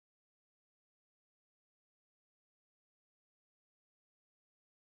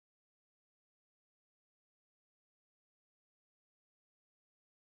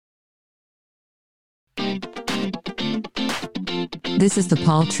This is the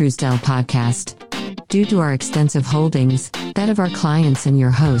Paul Truesdell Podcast. Due to our extensive holdings, that of our clients and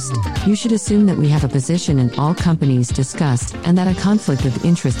your host, you should assume that we have a position in all companies discussed and that a conflict of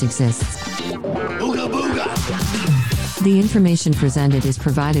interest exists. Booga booga. The information presented is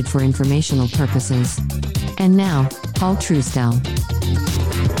provided for informational purposes. And now, Paul Truesdell.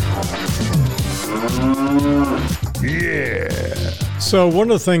 Yeah. So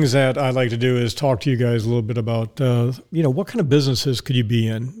one of the things that I like to do is talk to you guys a little bit about, what kind of businesses could you be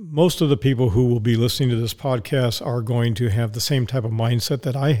in? Most of the people who will be listening to this podcast are going to have the same type of mindset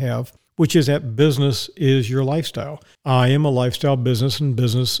that I have, which is that business is your lifestyle. I am a lifestyle business and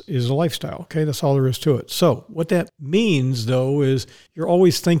business is a lifestyle. Okay, that's all there is to it. So what that means, though, is you're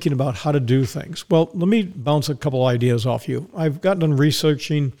always thinking about how to do things. Well, let me bounce a couple ideas off you. I've gotten done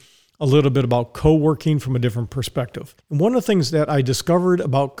researching a little bit about co-working from a different perspective. And one of the things that I discovered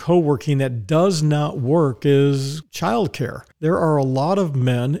about co-working that does not work is childcare. There are a lot of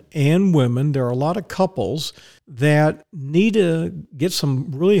men and women, there are a lot of couples that need to get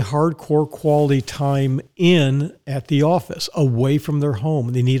some really hardcore quality time in at the office, away from their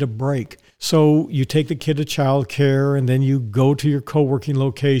home. They need a break. So you take the kid to childcare and then you go to your co-working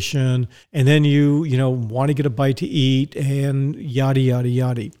location and then you want to get a bite to eat and yada, yada,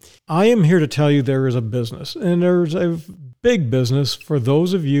 yada. I am here to tell you there is a business, and there's a big business for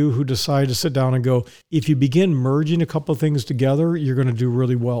those of you who decide to sit down and go, if you begin merging a couple of things together, you're going to do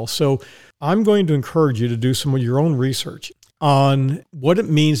really well. So I'm going to encourage you to do some of your own research on what it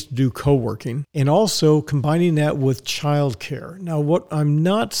means to do co-working and also combining that with childcare. Now, what I'm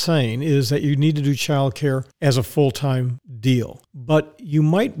not saying is that you need to do childcare as a full-time deal, but you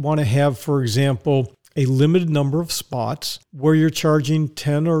might want to have, for example, a limited number of spots where you're charging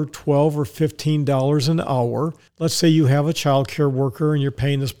 $10 or $12 or $15 an hour. Let's say you have a childcare worker and you're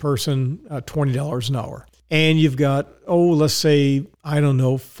paying this person $20 an hour. And you've got, let's say,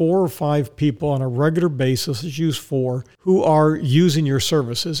 4 or 5 people on a regular basis, let's use 4, who are using your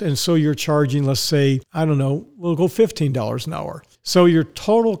services. And so you're charging, let's say, we'll go $15 an hour. So your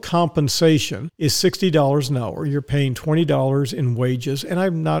total compensation is $60 an hour. You're paying $20 in wages. And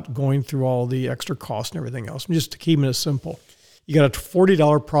I'm not going through all the extra costs and everything else. I'm just keeping it simple. You got a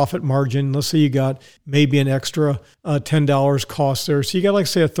 $40 profit margin. Let's say you got maybe an extra $10 cost there. So you got,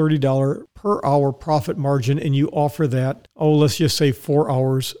 say, a $30 per hour profit margin, and you offer that, let's just say 4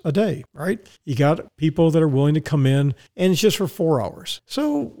 hours a day, right? You got people that are willing to come in, and it's just for 4 hours.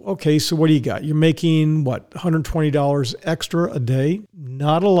 So, okay, so what do you got? You're making, $120 extra a day?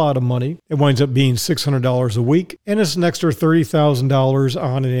 Not a lot of money. It winds up being $600 a week, and it's an extra $30,000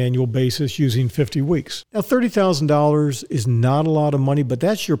 on an annual basis using 50 weeks. Now, $30,000 is not a lot of money, but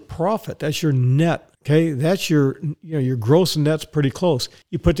that's your profit. That's your net. Okay, that's your gross and net's pretty close.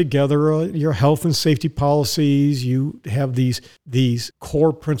 You put together your health and safety policies. You have these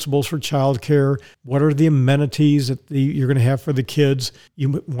core principles for childcare. What are the amenities that you're going to have for the kids?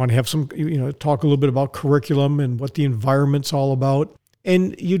 You want to have some, talk a little bit about curriculum and what the environment's all about.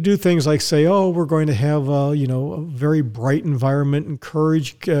 And you do things like say, we're going to have a very bright environment,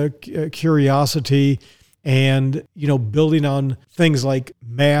 encourage curiosity. And, building on things like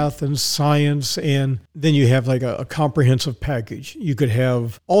math and science, and then you have a comprehensive package. You could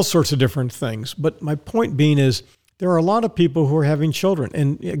have all sorts of different things. But my point being is there are a lot of people who are having children.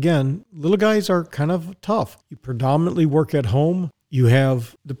 And again, little guys are kind of tough. You predominantly work at home. You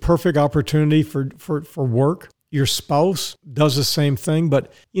have the perfect opportunity for work. Your spouse does the same thing,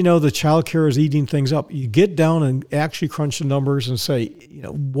 but the childcare is eating things up. You get down and actually crunch the numbers and say,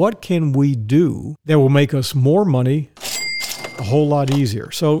 what can we do that will make us more money a whole lot easier?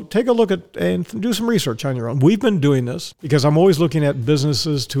 So take a look at and do some research on your own. We've been doing this because I'm always looking at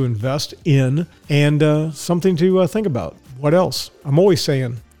businesses to invest in and something to think about. What else? I'm always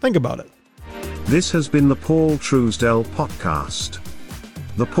saying, think about it. This has been the Paul Truesdell Podcast.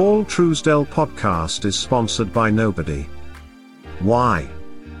 The Paul Truesdell Podcast is sponsored by nobody. Why?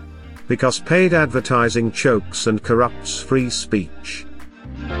 Because paid advertising chokes and corrupts free speech.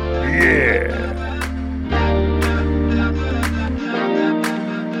 Yeah.